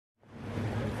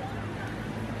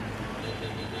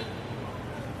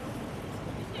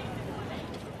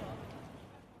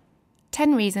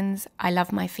10 reasons I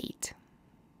love my feet.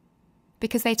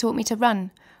 Because they taught me to run,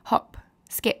 hop,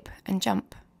 skip and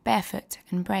jump, barefoot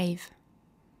and brave.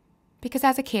 Because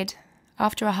as a kid,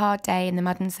 after a hard day in the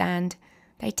mud and sand,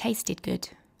 they tasted good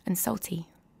and salty.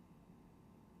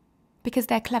 Because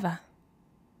they're clever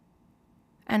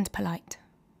and polite.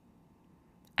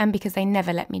 And because they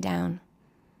never let me down,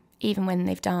 even when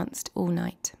they've danced all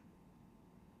night.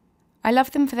 I love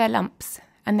them for their lumps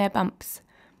and their bumps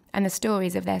and the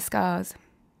stories of their scars.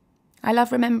 I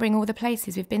love remembering all the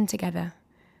places we've been together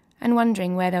and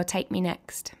wondering where they'll take me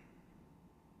next.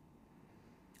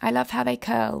 I love how they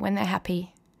curl when they're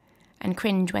happy and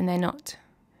cringe when they're not,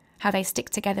 how they stick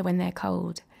together when they're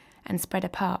cold and spread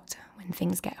apart when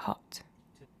things get hot.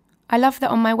 I love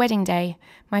that on my wedding day,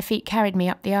 my feet carried me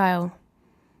up the aisle.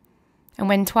 And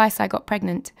when twice I got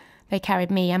pregnant, they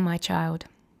carried me and my child.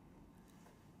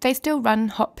 They still run,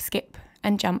 hop, skip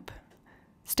and jump,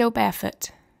 still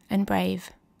barefoot and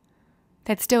brave.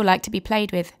 They'd still like to be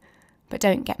played with, but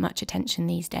don't get much attention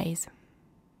these days.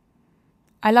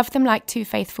 I love them like two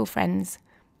faithful friends,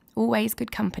 always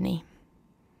good company.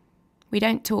 We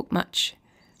don't talk much,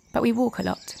 but we walk a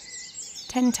lot.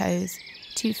 10 toes,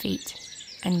 2 feet,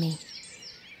 and me.